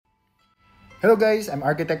Hello guys, I'm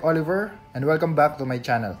Architect Oliver and welcome back to my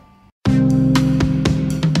channel.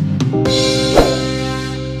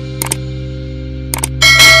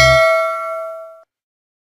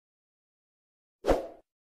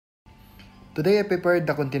 Today I prepared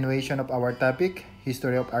the continuation of our topic,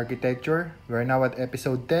 History of Architecture. We're now at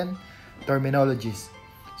episode 10, Terminologies.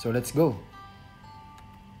 So let's go.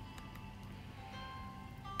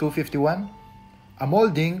 251. A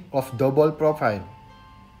molding of double profile.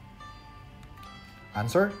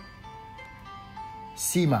 Answer: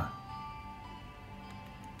 Sima.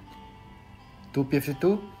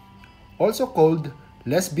 252. Also called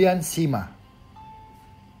lesbian sima.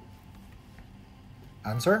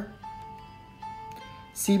 Answer: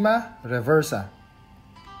 Sima reversa.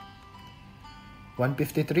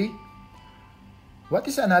 153. What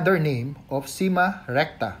is another name of sima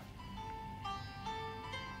recta?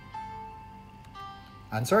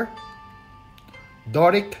 Answer: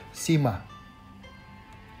 Doric sima.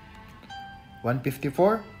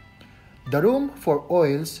 154. The room for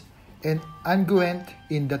oils and unguent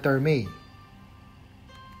in the Thermae.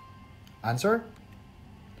 Answer: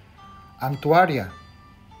 Anctuaria.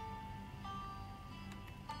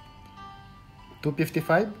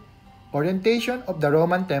 255. Orientation of the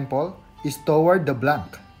Roman temple is toward the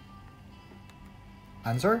blank.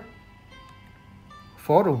 Answer: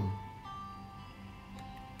 Forum.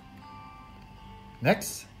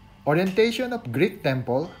 Next, orientation of Greek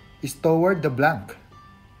temple is toward the blank.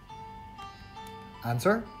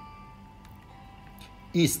 Answer: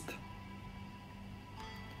 East.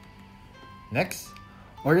 Next,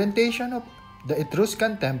 orientation of the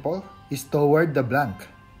Etruscan temple is toward the blank.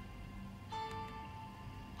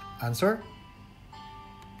 Answer: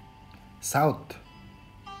 South.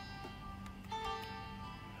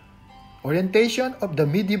 Orientation of the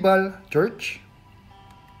medieval church.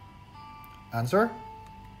 Answer: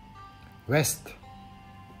 West.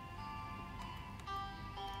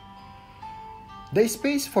 The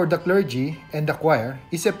space for the clergy and the choir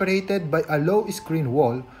is separated by a low screen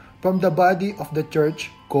wall from the body of the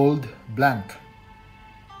church called blank.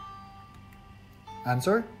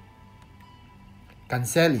 Answer: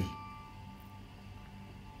 Cancelli.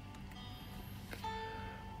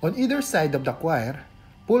 On either side of the choir,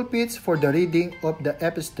 pulpits for the reading of the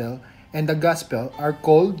epistle and the gospel are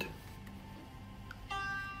called.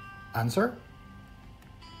 Answer: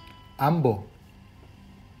 Ambo.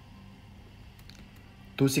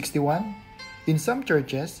 261. In some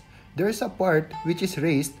churches, there is a part which is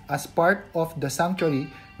raised as part of the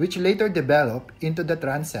sanctuary which later developed into the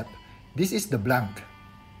transept. This is the blank.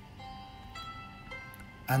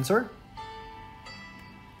 Answer: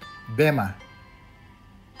 Bema.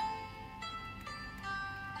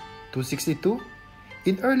 262.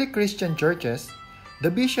 In early Christian churches,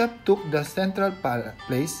 the bishop took the central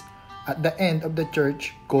place at the end of the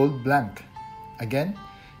church called blank. Again,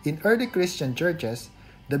 in early Christian churches,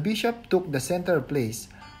 the bishop took the central place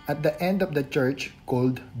at the end of the church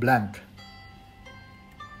called blank.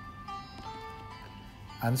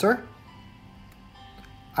 Answer: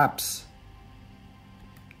 Apse.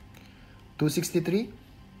 263.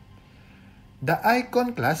 The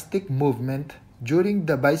iconoclastic movement during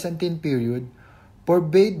the Byzantine period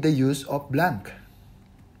forbade the use of blank.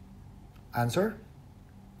 Answer: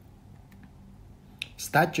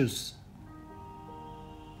 Statues.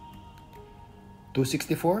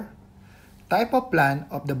 264. Type of plan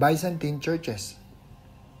of the Byzantine churches.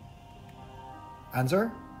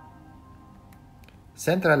 Answer: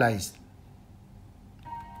 Centralized.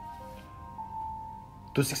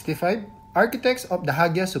 265. Architects of the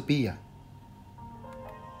Hagia Sophia.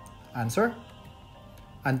 Answer: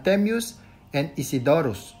 Anthemius and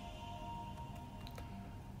Isidorus.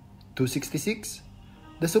 266.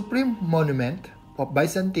 The supreme monument of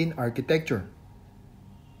Byzantine architecture.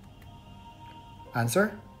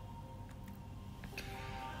 Answer: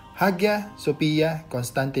 Hagia Sophia,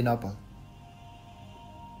 Constantinople.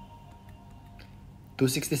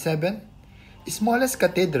 267. Smallest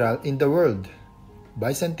cathedral in the world,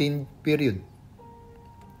 Byzantine period.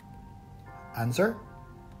 Answer: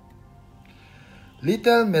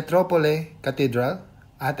 Little Metropole Cathedral,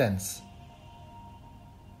 Athens.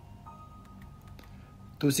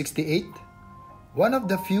 268. One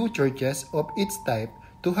of the few churches of its type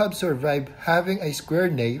to have survived having a square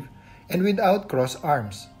nave and without cross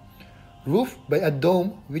arms, roofed by a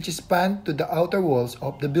dome which spanned to the outer walls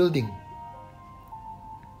of the building.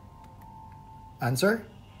 Answer: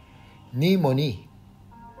 Nimoni.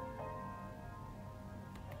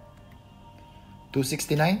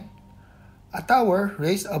 269. A tower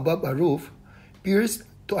raised above a roof pierced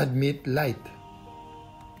to admit light.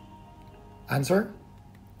 Answer: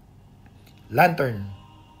 Lantern.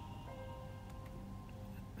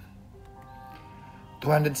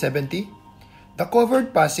 270. The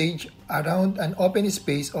covered passage around an open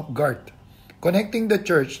space of garth, connecting the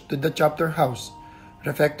church to the chapter house,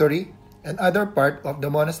 refectory, and other part of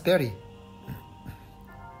the monastery.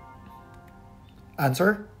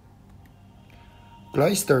 Answer: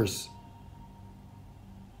 cloisters.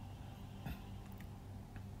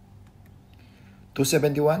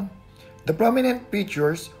 271. The prominent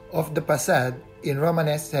features of the facade in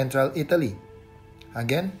Romanesque Central Italy.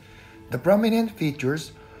 Again, the prominent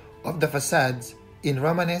features of the facades in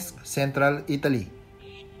Romanesque Central Italy.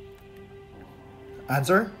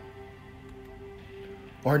 Answer: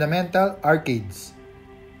 ornamental arcades.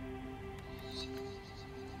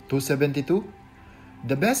 272.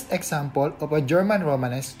 The best example of a German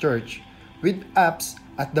Romanesque church with apse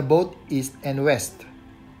at the both east and west.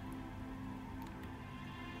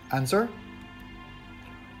 Answer: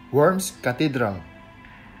 Worms Cathedral.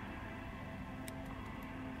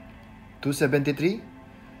 273.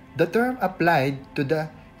 The term applied to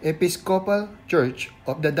the Episcopal Church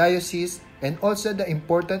of the diocese and also the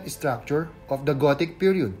important structure of the Gothic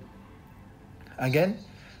period. Again,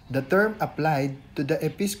 the term applied to the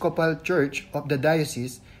Episcopal Church of the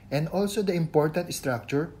diocese and also the important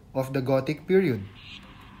structure of the Gothic period.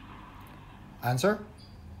 Answer: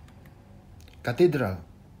 Cathedral.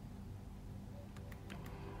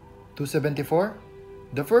 274.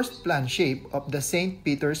 The first plan shape of the St.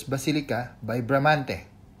 Peter's Basilica by Bramante.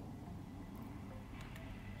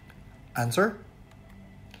 Answer: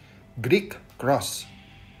 Greek cross.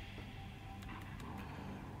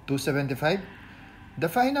 275. The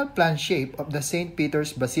final plan shape of the St.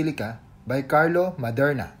 Peter's Basilica by Carlo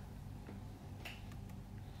Maderna.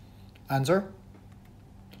 Answer: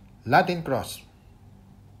 Latin cross.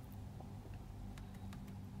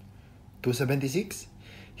 276.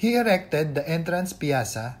 He erected the entrance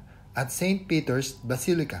piazza at St. Peter's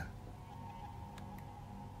Basilica.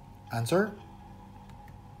 Answer: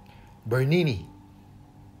 Bernini.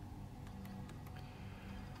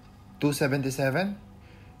 277.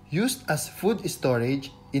 Used as food storage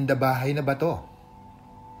in the Bahay na Bato.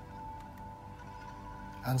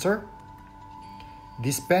 Answer: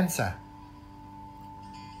 Dispensa.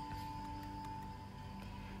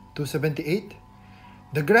 278.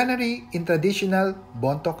 The granary in traditional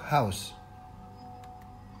Bontoc house.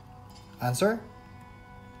 Answer: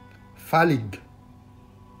 Phalig.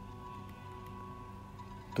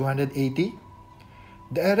 280.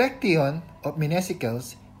 The erection of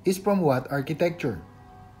Menesicles is from what architecture?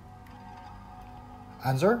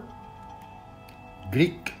 Answer: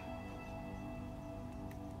 Greek.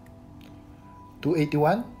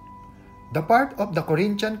 281. The part of the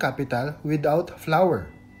Corinthian capital without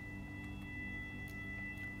flower.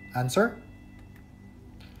 Answer: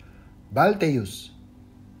 Balteus.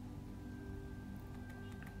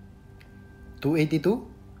 282.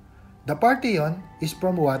 The Parthenon is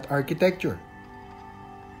from what architecture?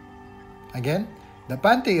 Again, the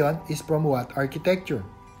Pantheon is from what architecture?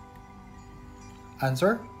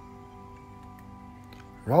 Answer: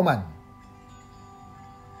 Roman.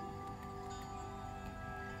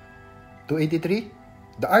 283.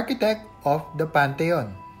 The architect of the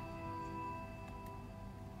Pantheon.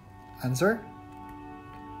 Answer: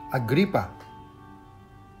 Agrippa.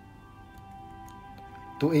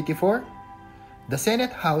 284. The Senate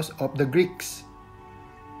House of the Greeks.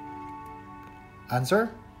 Answer: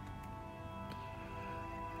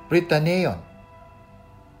 Prytaneon.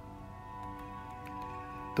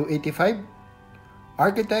 285.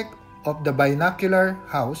 Architect of the binocular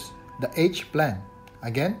house, the H plan.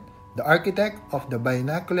 Again, the architect of the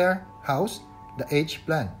binocular house, the H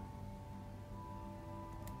plan.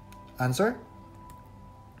 Answer: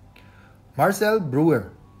 Marcel Breuer.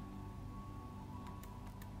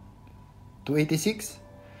 286.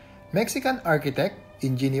 Mexican architect,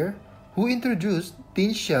 engineer, who introduced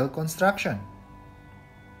thin shell construction.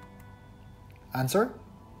 Answer: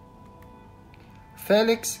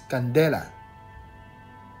 Felix Candela.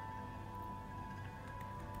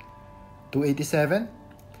 287.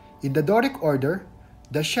 In the Doric order,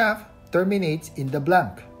 the shaft terminates in the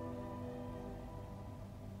blank.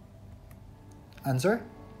 Answer: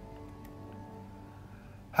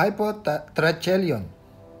 Hypotrachelion.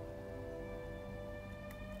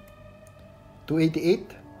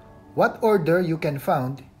 288. What order you can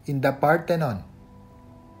found in the Parthenon?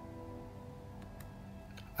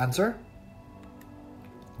 Answer: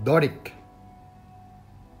 Doric.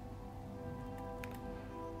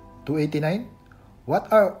 289.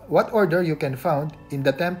 What order you can found in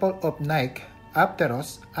the temple of Nike,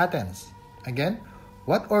 Apteros, Athens? Again,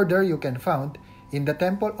 what order you can found in the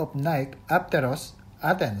temple of Nike, Apteros,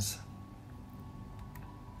 Athens?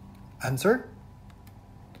 Answer: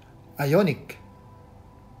 Ionic.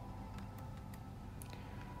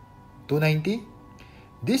 290.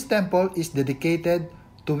 This temple is dedicated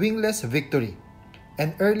to wingless victory,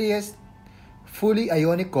 and earliest fully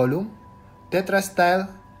Ionic column,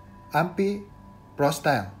 tetrastyle,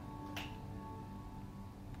 amphiprostyle.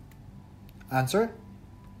 Answer: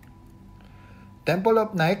 Temple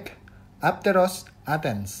of Nike, Apteros,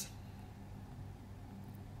 Athens.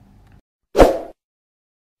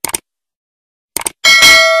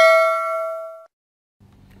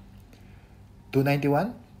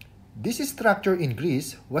 (291) This structure in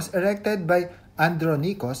Greece was erected by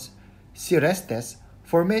Andronikos Sirestes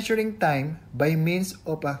for measuring time by means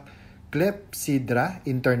of a clepsydra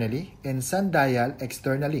internally and sundial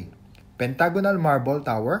externally, pentagonal marble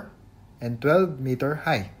tower, and 12-meter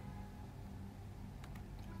high.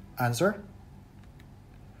 Answer: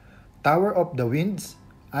 Tower of the Winds,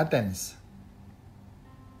 Athens.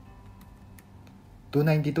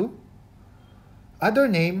 292. Other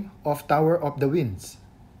name of Tower of the Winds.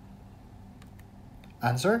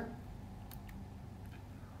 Answer: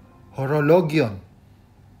 Horologion.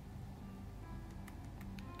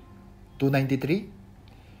 293.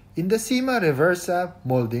 In the Sima Reversa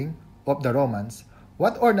molding of the Romans,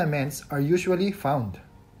 what ornaments are usually found?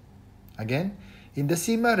 Again, in the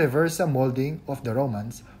Sima Reversa molding of the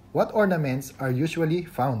Romans, what ornaments are usually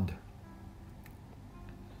found?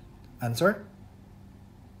 Answer: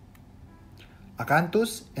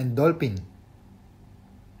 Acanthus and Dolphin.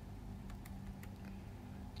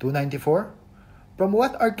 294. From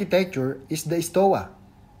what architecture is the Stoa?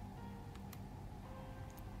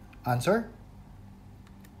 Answer: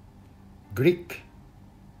 Greek.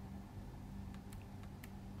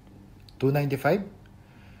 295.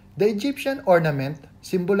 The Egyptian ornament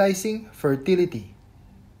symbolizing fertility.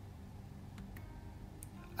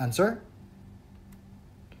 Answer: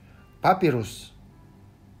 Papyrus.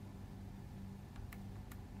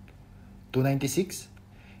 296.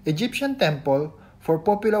 Egyptian temple for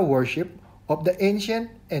popular worship of the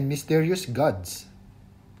ancient and mysterious gods.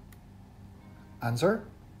 Answer: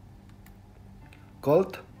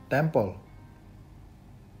 Cult temple.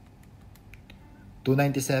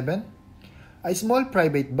 297. A small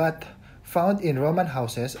private bath found in Roman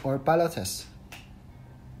houses or palaces.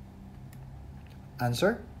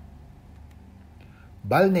 Answer: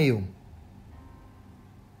 Balneum.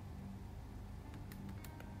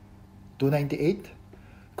 298.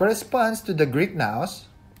 Corresponds to the Greek naos.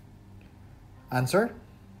 Answer: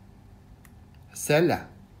 Cella.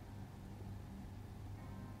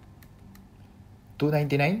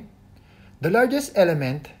 299. The largest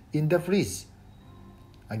element in the frieze.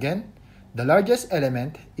 Again, the largest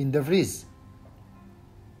element in the frieze.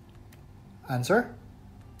 Answer: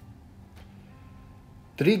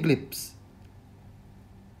 Triglyphs.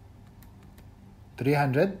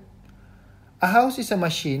 300. A house is a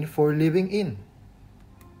machine for living in.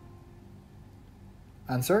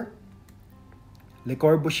 Answer: Le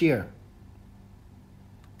Corbusier.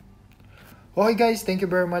 Okay guys, thank you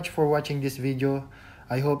very much for watching this video.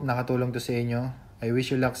 I hope nakatulong to sa inyo. I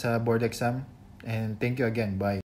wish you luck sa board exam. And thank you again. Bye.